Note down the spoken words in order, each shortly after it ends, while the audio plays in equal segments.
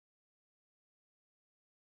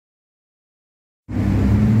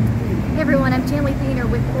Everyone, I'm Chanley Painter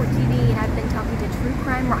with Port TV, and I've been talking to True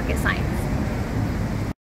Crime Rocket Science.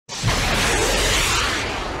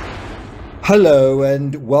 Hello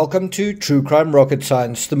and welcome to True Crime Rocket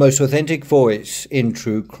Science, the most authentic voice in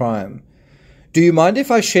true crime. Do you mind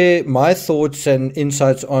if I share my thoughts and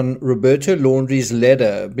insights on Roberta Laundrie's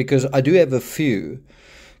letter? Because I do have a few.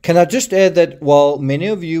 Can I just add that while many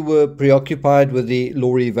of you were preoccupied with the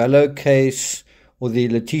Laurie Vallow case or the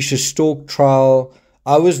Letitia Stalk trial,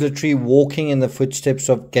 I was literally walking in the footsteps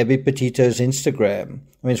of Gabby Petito's Instagram.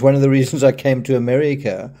 I mean, it's one of the reasons I came to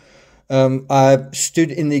America. I stood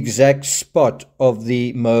in the exact spot of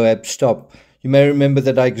the Moab stop. You may remember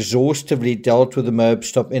that I exhaustively dealt with the Moab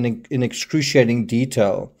stop in excruciating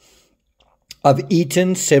detail. I've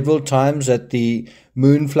eaten several times at the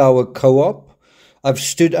Moonflower Co-op. I've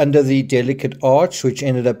stood under the Delicate Arch, which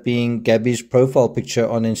ended up being Gabby's profile picture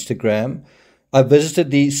on Instagram. I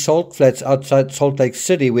visited the Salt Flats outside Salt Lake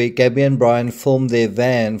City, where Gabby and Brian filmed their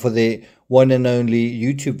van for their one and only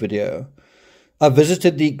YouTube video. I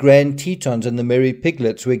visited the Grand Tetons and the Merry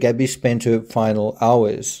Piglets, where Gabby spent her final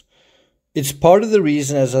hours. It's part of the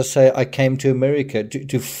reason, as I say, I came to America,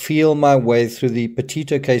 to feel my way through the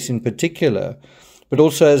Petito case in particular, but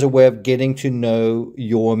also as a way of getting to know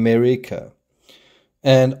your America.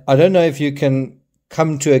 And I don't know if you can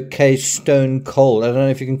come to a case stone cold. I don't know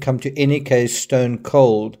if you can come to any case stone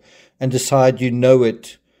cold and decide you know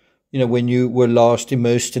it, when you were last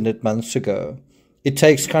immersed in it months ago. It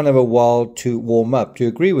takes kind of a while to warm up. Do you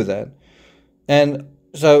agree with that? And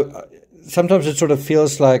so sometimes it sort of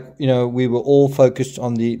feels like, we were all focused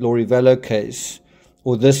on the Laurie Vallow case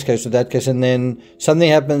or this case or that case. And then something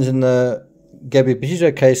happens in the Gabby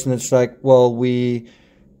Petito case and it's like, well, we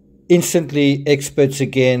instantly experts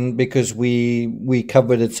again because we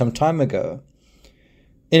covered it some time ago.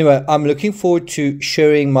 Anyway, I'm looking forward to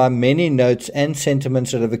sharing my many notes and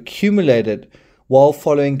sentiments that have accumulated while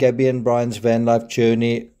following Gabby and Brian's van life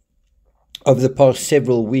journey over the past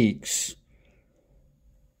several weeks.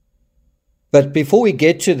 But before we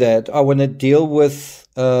get to that, I want to deal with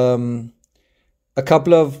a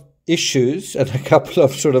couple of issues and a couple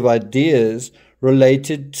of sort of ideas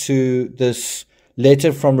related to this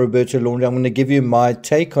letter from Roberta Laundrie. I'm going to give you my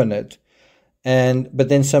take on it, but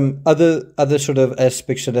then some other sort of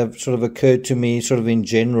aspects that have sort of occurred to me sort of in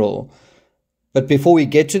general. But before we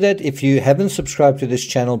get to that, if you haven't subscribed to this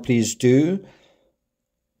channel, please do.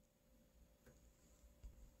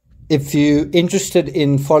 If you're interested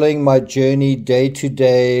in following my journey day to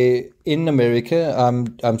day in America,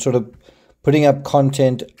 I'm sort of putting up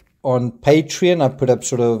content on Patreon. I put up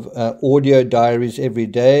sort of audio diaries every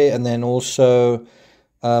day, and then also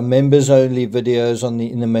members only videos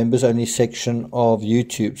in the members only section of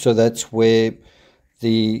YouTube. So that's where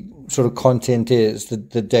the sort of content is,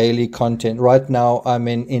 the daily content. Right now I'm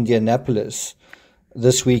in Indianapolis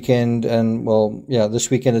this weekend, and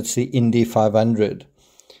this weekend it's the Indy 500.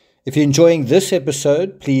 If you're enjoying this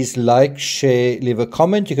episode, please like, share, leave a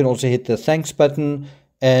comment. You can also hit the thanks button,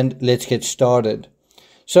 and let's get started.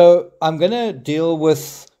 So I'm going to deal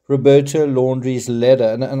with Roberta Laundrie's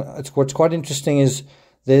letter. And what's quite interesting is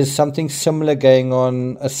there's something similar going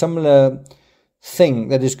on, a similar thing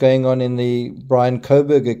that is going on in the Brian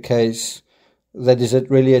Koberger case that is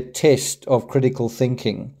really a test of critical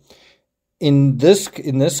thinking. In this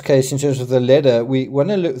case, in terms of the letter, we want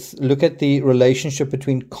to look at the relationship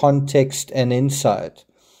between context and insight.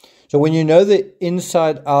 So when you know the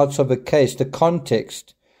inside outs of a case, the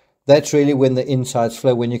context, that's really when the insights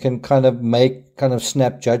flow, when you can kind of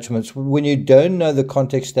snap judgments. When you don't know the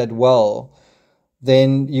context that well,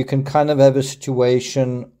 then you can kind of have a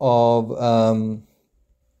situation of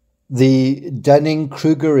the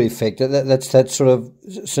Dunning-Kruger effect. That's that sort of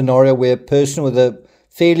scenario where a person with a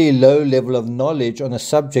fairly low level of knowledge on a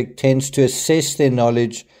subject tends to assess their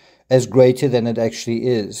knowledge as greater than it actually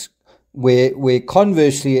is. Where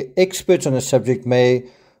conversely, experts on a subject may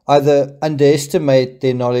either underestimate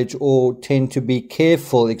their knowledge or tend to be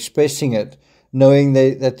careful expressing it, knowing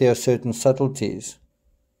that there are certain subtleties.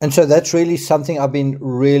 And so that's really something I've been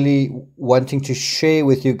really wanting to share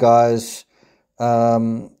with you guys,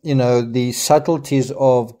 the subtleties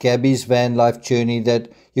of Gabby's van life journey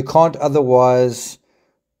that you can't otherwise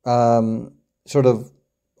intuit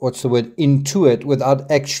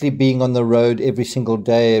without actually being on the road every single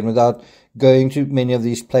day and without going to many of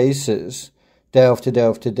these places day after day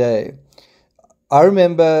after day. I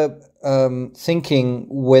remember thinking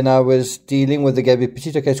when I was dealing with the Gabby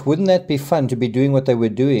Petito case, wouldn't that be fun to be doing what they were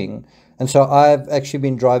doing? And so I've actually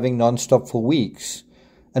been driving nonstop for weeks.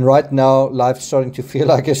 And right now, life's starting to feel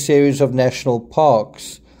like a series of national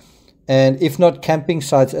parks. And if not camping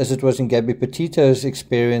sites, as it was in Gabby Petito's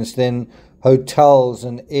experience, then hotels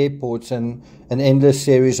and airports and an endless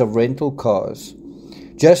series of rental cars.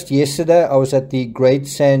 Just yesterday, I was at the Great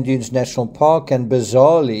Sand Dunes National Park, and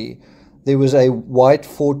bizarrely, there was a white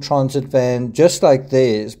Ford Transit van, just like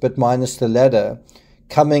theirs, but minus the ladder,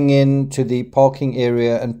 coming into the parking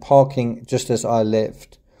area and parking just as I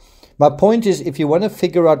left. My point is, if you want to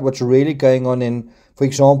figure out what's really going on in, for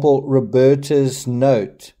example, Roberta's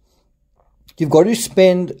note, you've got to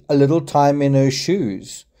spend a little time in her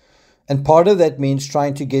shoes. And part of that means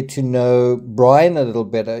trying to get to know Brian a little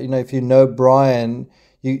better. If you know Brian,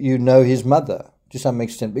 you know his mother to some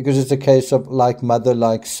extent, because it's a case of like mother,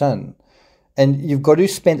 like son. And you've got to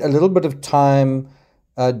spend a little bit of time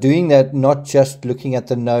doing that, not just looking at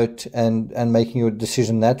the note and making your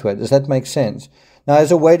decision that way. Does that make sense? Now,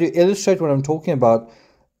 as a way to illustrate what I'm talking about,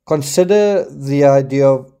 consider the idea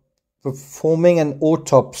of performing an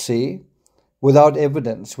autopsy without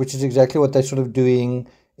evidence, which is exactly what they're sort of doing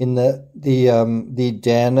in the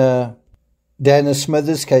Dana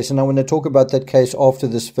Smithers case. And I want to talk about that case after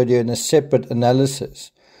this video in a separate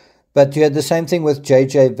analysis. But you had the same thing with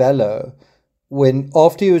J.J. Vallow. When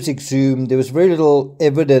after he was exhumed, there was very little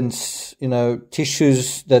evidence,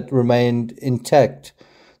 tissues that remained intact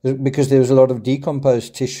because there was a lot of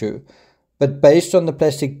decomposed tissue. But based on the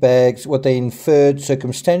plastic bags, what they inferred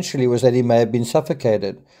circumstantially was that he may have been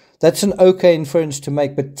suffocated. That's an okay inference to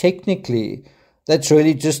make, but technically, that's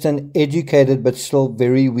really just an educated but still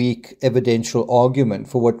very weak evidential argument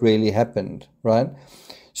for what really happened, right?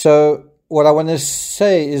 So what I want to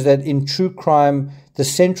say is that in true crime, when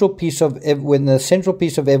the central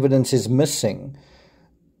piece of evidence is missing,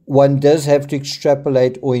 one does have to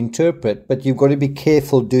extrapolate or interpret, but you've got to be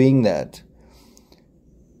careful doing that,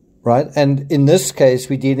 right? And in this case,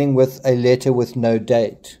 we're dealing with a letter with no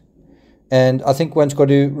date. And I think one's got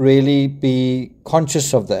to really be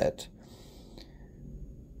conscious of that.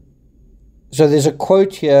 So there's a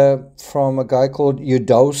quote here from a guy called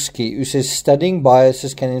Yudowski who says, studying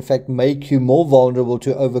biases can in fact make you more vulnerable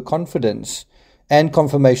to overconfidence and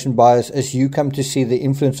confirmation bias as you come to see the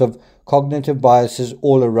influence of cognitive biases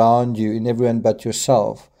all around you in everyone but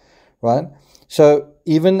yourself, right? So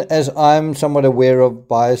even as I'm somewhat aware of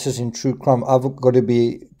biases in true crime, I've got to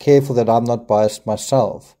be careful that I'm not biased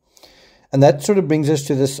myself. And that sort of brings us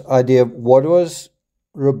to this idea of what was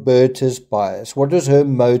Roberta's bias? What was her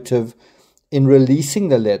motive in releasing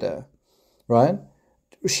the letter, right?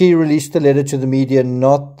 She released the letter to the media,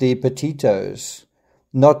 not the Petitos,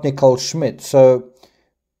 not Nicole Schmidt. So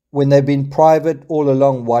when they've been private all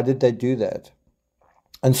along, why did they do that?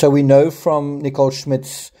 And so we know from Nicole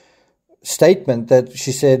Schmidt's statement that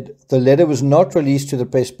she said the letter was not released to the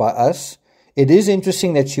press by us. It is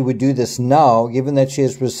interesting that she would do this now, given that she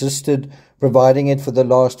has resisted providing it for the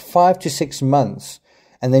last 5 to 6 months.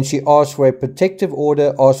 And then she asked for a protective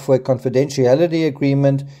order, asked for a confidentiality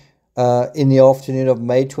agreement in the afternoon of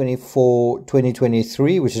May 24,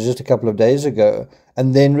 2023, which is just a couple of days ago,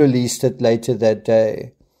 and then released it later that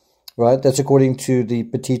day. Right? That's according to the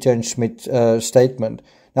Petito and Schmidt statement.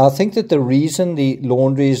 Now, I think that the reason the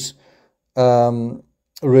Laundries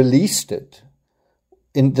released it,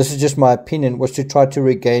 this is just my opinion, was to try to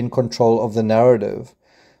regain control of the narrative.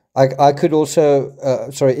 It could also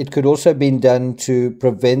have been done to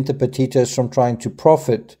prevent the Petitos from trying to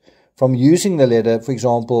profit from using the letter, for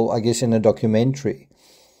example, I guess in a documentary.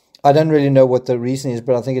 I don't really know what the reason is,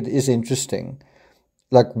 but I think it is interesting.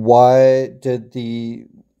 Like, why did you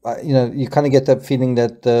kind of get that feeling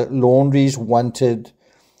that the Laundries wanted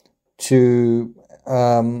to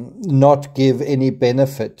not give any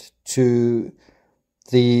benefit to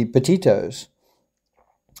the Petitos.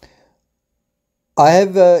 I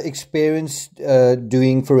have experienced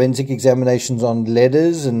doing forensic examinations on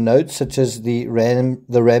letters and notes, such as the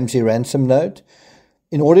Ramsey ransom note.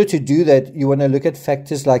 In order to do that, you want to look at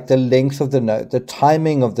factors like the length of the note, the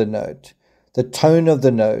timing of the note, the tone of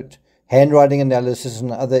the note, handwriting analysis,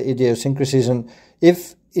 and other idiosyncrasies. And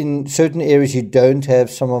if in certain areas you don't have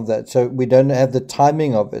some of that, so we don't have the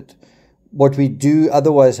timing of it, what we do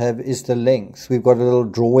otherwise have is the length. We've got a little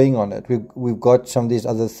drawing on it. We've got some of these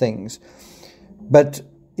other things. But,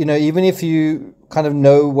 even if you kind of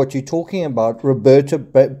know what you're talking about, Roberta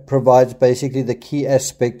provides basically the key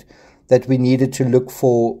aspect that we needed to look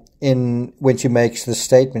for when she makes the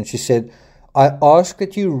statement. She said, I ask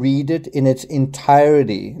that you read it in its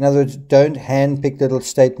entirety. In other words, don't handpick little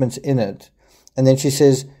statements in it. And then she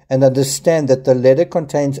says, and understand that the letter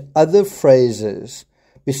contains other phrases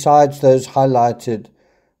besides those highlighted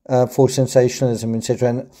for sensationalism, etc.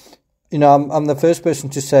 And, I'm the first person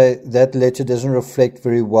to say that letter doesn't reflect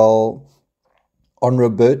very well on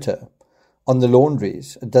Roberta, on the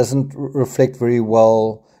Laundries. It doesn't reflect very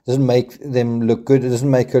well, doesn't make them look good. It doesn't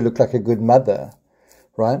make her look like a good mother,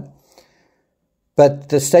 right? But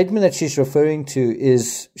the statement that she's referring to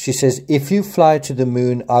is, she says, if you fly to the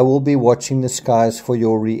moon, I will be watching the skies for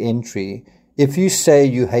your re-entry. If you say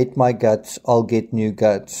you hate my guts, I'll get new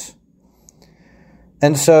guts.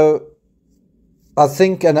 And so I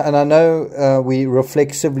think, and I know we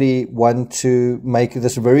reflexively want to make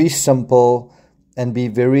this very simple and be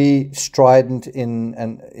very strident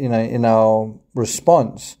in our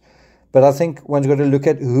response. But I think one's got to look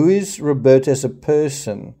at who is Roberta as a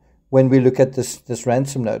person when we look at this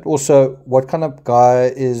ransom note. Also, what kind of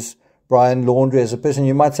guy is Brian Laundrie as a person?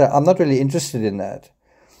 You might say, I'm not really interested in that.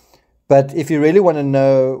 But if you really want to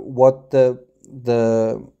know what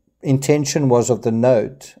the intention was of the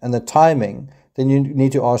note and the timing, then you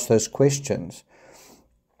need to ask those questions.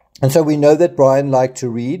 And so we know that Brian liked to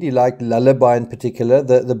read. He liked Lullaby in particular.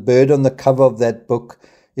 The bird on the cover of that book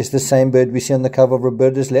is the same bird we see on the cover of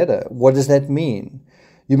Roberta's letter. What does that mean?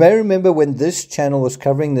 You may remember when this channel was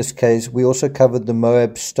covering this case, we also covered the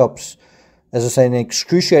Moab stops, as I say, in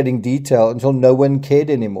excruciating detail until no one cared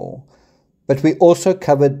anymore. But we also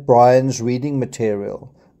covered Brian's reading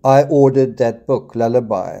material. I ordered that book,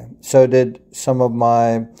 Lullaby. So did some of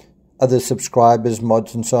my other subscribers,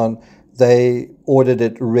 mods and so on. They ordered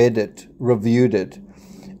it, read it, reviewed it.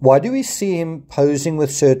 Why do we see him posing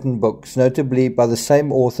with certain books, notably by the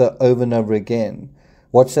same author over and over again?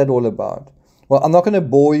 What's that all about? Well, I'm not going to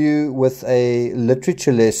bore you with a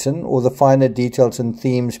literature lesson or the finer details and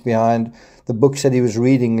themes behind the books that he was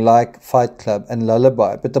reading, like Fight Club and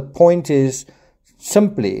Lullaby. But the point is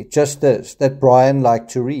simply just this, that Brian liked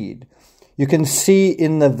to read. You can see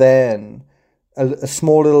in the van a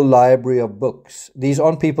small little library of books. These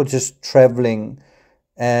aren't people just traveling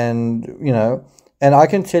and, and I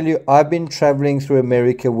can tell you, I've been traveling through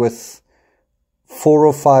America with 4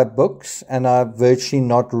 or 5 books, and I've virtually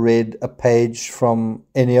not read a page from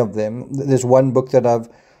any of them. There's one book that I've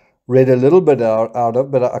read a little bit out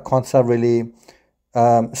of, but I can't say I've really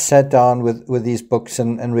sat down with these books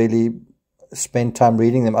and really spent time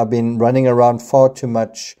reading them. I've been running around far too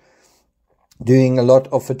much, doing a lot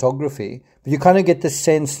of photography. But you kind of get the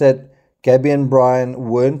sense that Gabby and Brian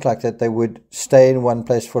weren't like that. They would stay in one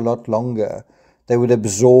place for a lot longer. They would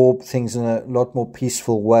absorb things in a lot more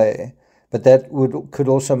peaceful way. But that could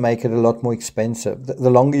also make it a lot more expensive. The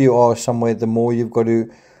longer you are somewhere, the more you've got to,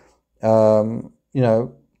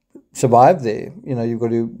 survive there. You've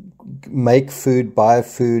got to make food, buy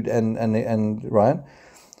food, and right.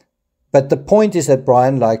 But the point is that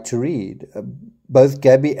Brian liked to read. Both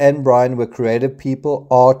Gabby and Brian were creative people,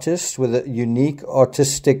 artists with a unique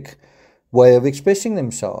artistic way of expressing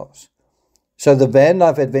themselves. So the van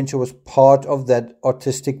life adventure was part of that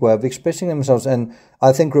artistic way of expressing themselves. And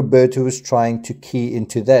I think Roberta was trying to key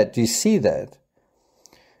into that. Do you see that?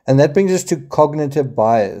 And that brings us to cognitive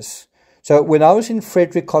bias. So when I was in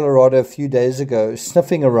Frederick, Colorado a few days ago,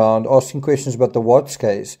 sniffing around, asking questions about the Watts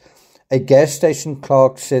case, a gas station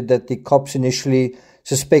clerk said that the cops initially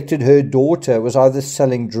suspected her daughter was either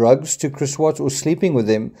selling drugs to Chris Watts or sleeping with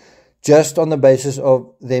him, just on the basis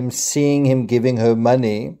of them seeing him giving her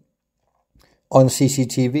money on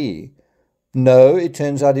CCTV. No, it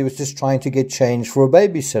turns out he was just trying to get change for a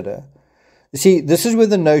babysitter. You see, this is where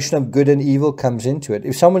the notion of good and evil comes into it.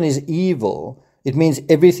 If someone is evil, it means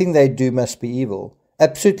everything they do must be evil.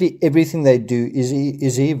 Absolutely everything they do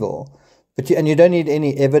is evil. And you don't need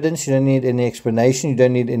any evidence, you don't need any explanation, you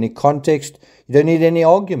don't need any context, you don't need any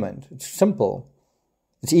argument. It's simple.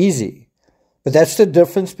 It's easy. But that's the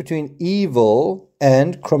difference between evil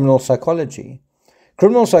and criminal psychology.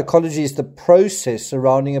 Criminal psychology is the process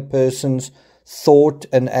surrounding a person's thoughts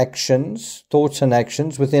and actions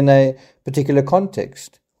within a particular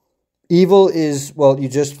context. Evil is, you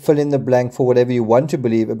just fill in the blank for whatever you want to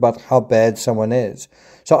believe about how bad someone is.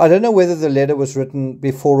 So I don't know whether the letter was written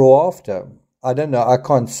before or after. I don't know. I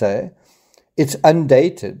can't say. It's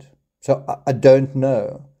undated. So I don't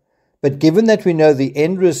know. But given that we know the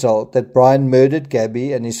end result, that Brian murdered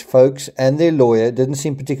Gabby and his folks and their lawyer, didn't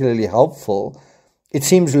seem particularly helpful, it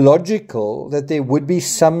seems logical that there would be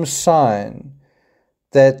some sign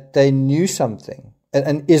that they knew something.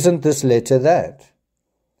 And isn't this letter that?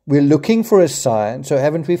 We're looking for a sign, so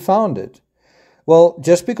haven't we found it? Well,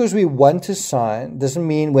 just because we want a sign doesn't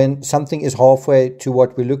mean when something is halfway to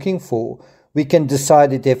what we're looking for, we can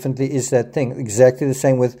decide it definitely is that thing. Exactly the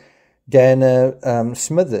same with Dana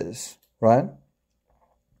Smithers, right?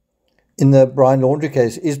 In the Brian Laundrie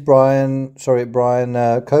case, is Brian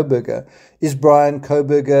Koberger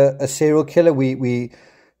a serial killer? We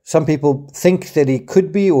Some people think that he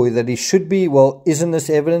could be or that he should be. Well, isn't this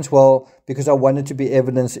evidence? Well, because I want it to be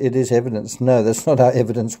evidence, it is evidence. No, that's not how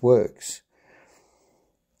evidence works.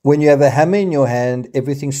 When you have a hammer in your hand,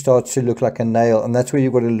 everything starts to look like a nail, and that's where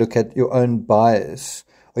you've got to look at your own bias.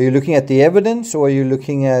 Are you looking at the evidence, or are you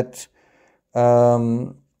looking at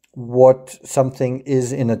what something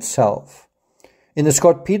is in itself? In the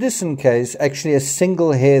Scott Peterson case, actually a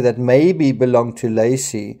single hair that maybe belonged to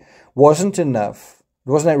Lacey wasn't enough.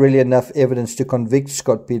 There wasn't really enough evidence to convict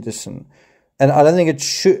Scott Peterson. And I don't think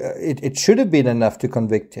it should have been enough to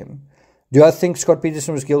convict him. Do I think Scott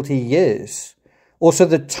Peterson was guilty? Yes. Also,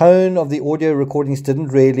 the tone of the audio recordings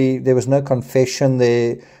there was no confession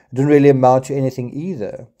there. It didn't really amount to anything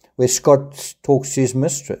either, where Scott talks to his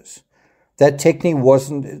mistress. That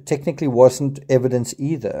technically wasn't evidence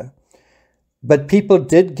either. But people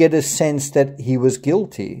did get a sense that he was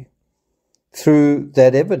guilty through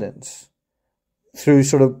that evidence, through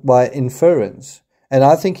sort of by inference. And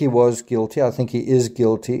I think he was guilty. I think he is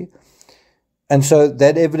guilty. And so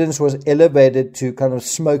that evidence was elevated to kind of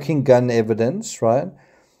smoking gun evidence, right?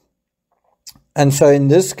 And so in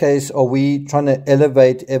this case, are we trying to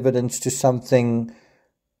elevate evidence to something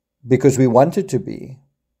because we want it to be?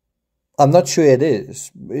 I'm not sure it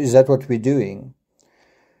is. Is that what we're doing?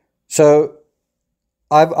 So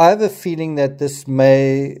I have a feeling that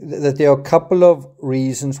that there are a couple of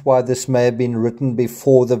reasons why this may have been written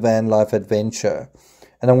before the van life adventure.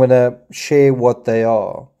 And I'm going to share what they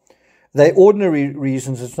are. They're ordinary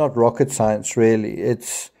reasons. It's not rocket science, really.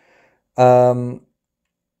 It's a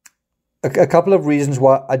couple of reasons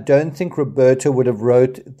why I don't think Roberta would have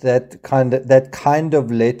wrote that kind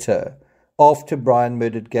of letter after Brian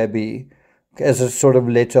murdered Gabby as a sort of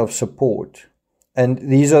letter of support. And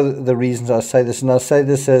these are the reasons I say this. And I say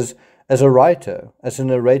this as a writer, as a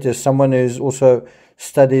narrator, someone who's also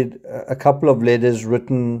studied a couple of letters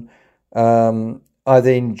written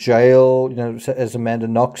either in jail, as Amanda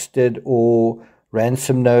Knox did, or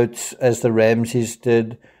ransom notes as the Ramseys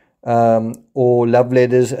did, or love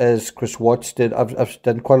letters as Chris Watts did. I've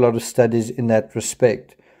done quite a lot of studies in that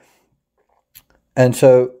respect. And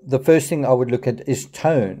so the first thing I would look at is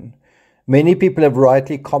tone. Many people have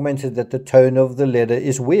rightly commented that the tone of the letter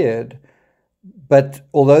is weird. But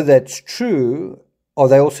although that's true, are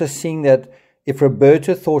they also seeing that if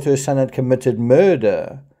Roberta thought her son had committed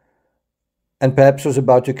murder and perhaps was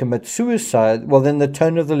about to commit suicide, well, then the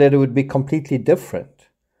tone of the letter would be completely different.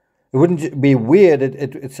 It wouldn't be weird.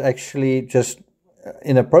 It's actually just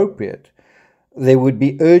inappropriate. There would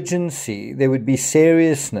be urgency. There would be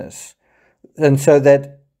seriousness. And so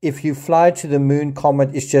that if you fly to the moon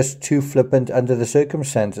comment is just too flippant under the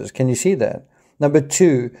circumstances. Can you see that? Number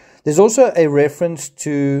two, there's also a reference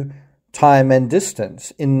to time and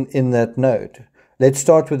distance in that note. Let's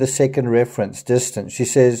start with the second reference, distance. She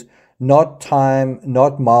says, not time,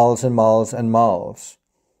 not miles and miles and miles,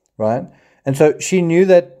 right? And so she knew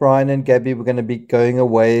that Brian and Gabby were going to be going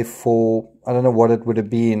away for, I don't know what it would have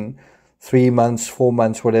been, 3 months, 4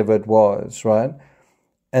 months, whatever it was, right?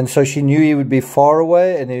 And so she knew he would be far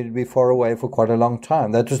away, and he would be far away for quite a long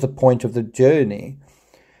time. That was the point of the journey.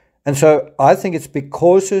 And so I think it's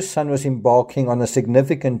because her son was embarking on a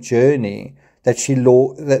significant journey that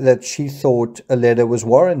she thought a letter was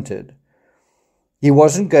warranted. He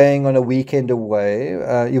wasn't going on a weekend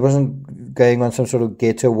away. He wasn't going on some sort of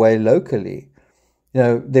getaway locally.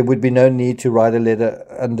 There would be no need to write a letter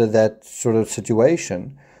under that sort of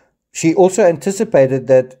situation. She also anticipated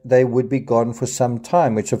that they would be gone for some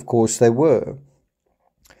time, which of course they were.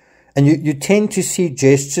 And you tend to see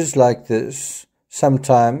gestures like this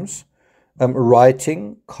sometimes,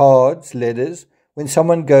 writing, cards, letters, when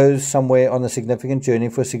someone goes somewhere on a significant journey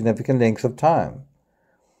for a significant length of time.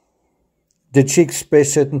 Did she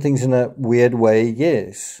express certain things in a weird way?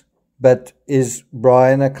 Yes. But is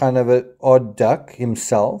Brian a kind of an odd duck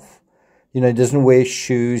himself? He doesn't wear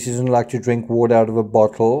shoes. He doesn't like to drink water out of a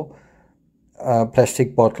bottle,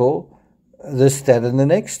 plastic bottle, this, that, and the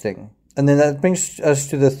next thing. And then that brings us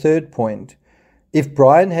to the third point. If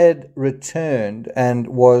Brian had returned and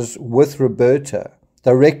was with Roberta,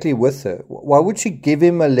 directly with her, why would she give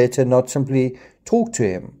him a letter, not simply talk to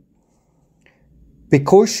him?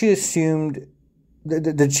 Because she assumed,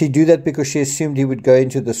 did she do that because she assumed he would go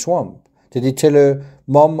into the swamp? Did he tell her,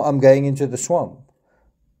 Mom, I'm going into the swamp?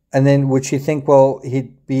 And then would she think, well,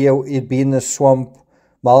 he'd be in the swamp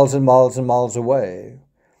miles and miles and miles away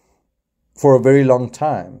for a very long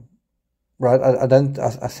time, right?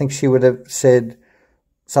 I think she would have said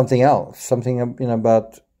something else, something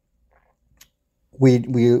about we're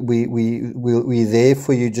there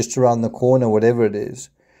for you just around the corner, whatever it is.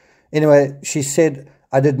 Anyway, she said,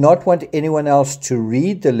 I did not want anyone else to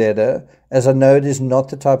read the letter, as I know it is not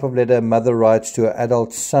the type of letter a mother writes to her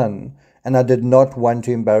adult son, and I did not want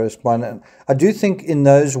to embarrass Brian. And I do think in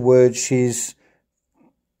those words she's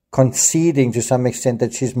conceding to some extent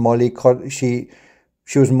that she was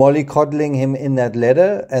mollycoddling him in that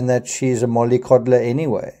letter, and that she's a mollycoddler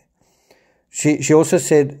anyway. She also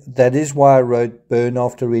said, that is why I wrote burn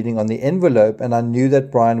after reading on the envelope, and I knew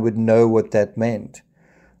that Brian would know what that meant.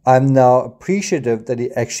 I'm now appreciative that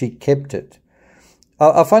he actually kept it.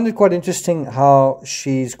 I find it quite interesting how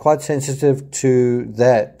she's quite sensitive to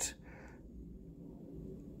that.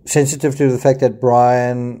 Sensitive to the fact that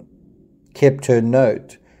Brian kept her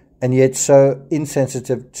note, and yet so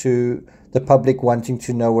insensitive to the public wanting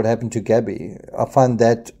to know what happened to Gabby. I find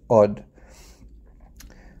that odd.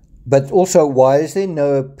 But also, why is there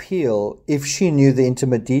no appeal if she knew the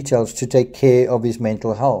intimate details to take care of his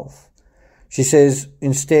mental health? She says,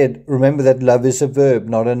 instead, remember that love is a verb,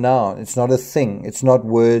 not a noun. It's not a thing. It's not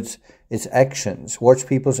words. It's actions. Watch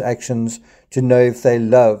people's actions to know if they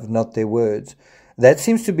love, not their words. That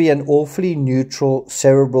seems to be an awfully neutral,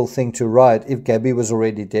 cerebral thing to write if Gabby was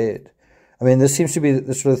already dead. I mean, this seems to be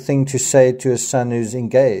the sort of thing to say to a son who's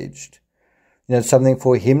engaged. You know, something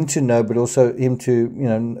for him to know, but also him to, you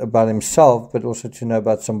know, about himself, but also to know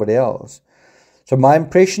about somebody else. So my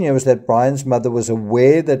impression here was that Brian's mother was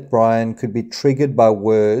aware that Brian could be triggered by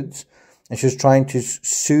words, and she was trying to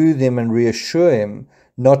soothe him and reassure him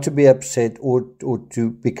not to be upset or to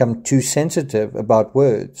become too sensitive about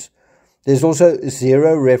words. There's also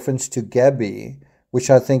zero reference to Gabby, which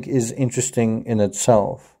I think is interesting in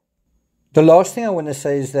itself. The last thing I want to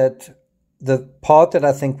say is that the part that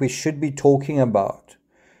I think we should be talking about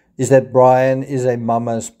is that Brian is a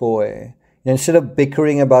mama's boy. You know, instead of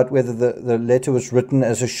bickering about whether the letter was written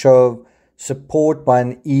as a show of support by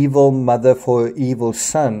an evil mother for her evil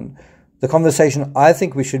son, the conversation I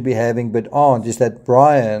think we should be having but aren't is that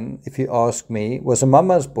Brian, if you ask me, was a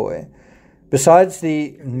mama's boy. Besides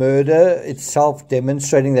the murder itself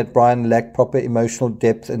demonstrating that Brian lacked proper emotional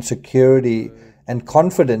depth and security and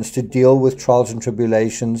confidence to deal with trials and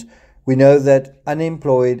tribulations, we know that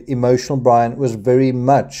unemployed, emotional Brian was very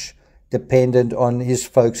much dependent on his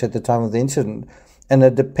folks at the time of the incident. And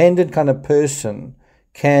a dependent kind of person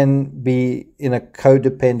can be in a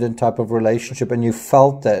codependent type of relationship, and you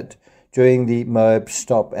felt that during the Moab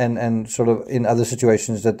stop and sort of in other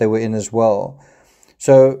situations that they were in as well.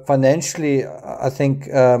 So financially, I think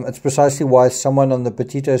it's precisely why someone on the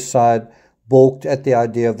Petito side balked at the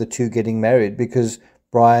idea of the two getting married, because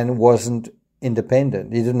Brian wasn't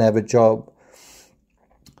independent. He didn't have a job.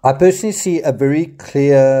 I personally see a very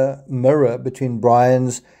clear mirror between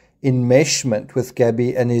Brian's enmeshment with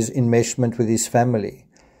Gabby and his enmeshment with his family.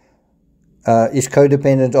 He's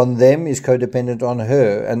codependent on them, he's codependent on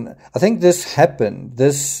her. And I think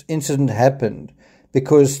this incident happened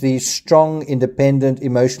because the strong, independent,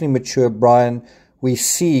 emotionally mature Brian we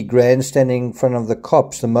see grandstanding in front of the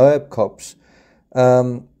cops, the Moab cops,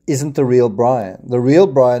 isn't the real Brian. The real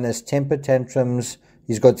Brian has temper tantrums,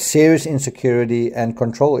 he's got serious insecurity and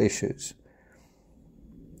control issues.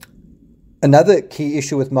 Another key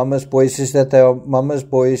issue with mama's boys is that they are mama's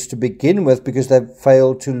boys to begin with because they've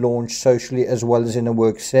failed to launch socially as well as in a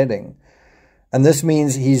work setting. And this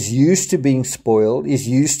means he's used to being spoiled, he's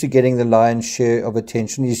used to getting the lion's share of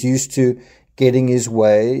attention, he's used to getting his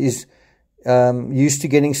way, he's used to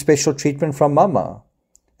getting special treatment from mama.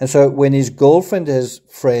 And so when his girlfriend has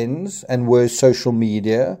friends and worse social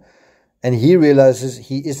media, and he realizes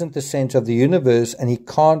he isn't the center of the universe and he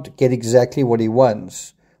can't get exactly what he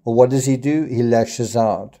wants, well, what does he do? He lashes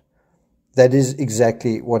out. That is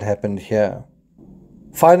exactly what happened here.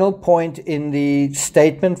 Final point in the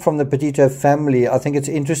statement from the Petito family, I think it's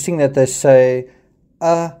interesting that they say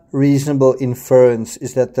a reasonable inference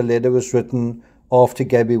is that the letter was written after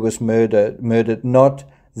Gabby was murdered, not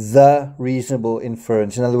the reasonable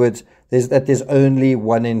inference. In other words, there's only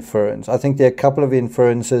one inference. I think there are a couple of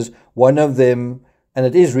inferences. One of them, and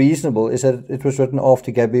it is reasonable, is that it was written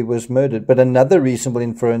after Gabby was murdered. But another reasonable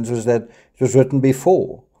inference was that it was written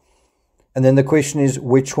before. And then the question is,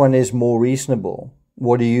 which one is more reasonable?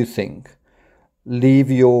 What do you think?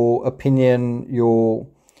 Leave your opinion, your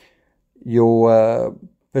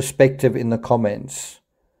perspective in the comments.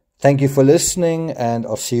 Thank you for listening, and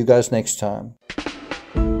I'll see you guys next time.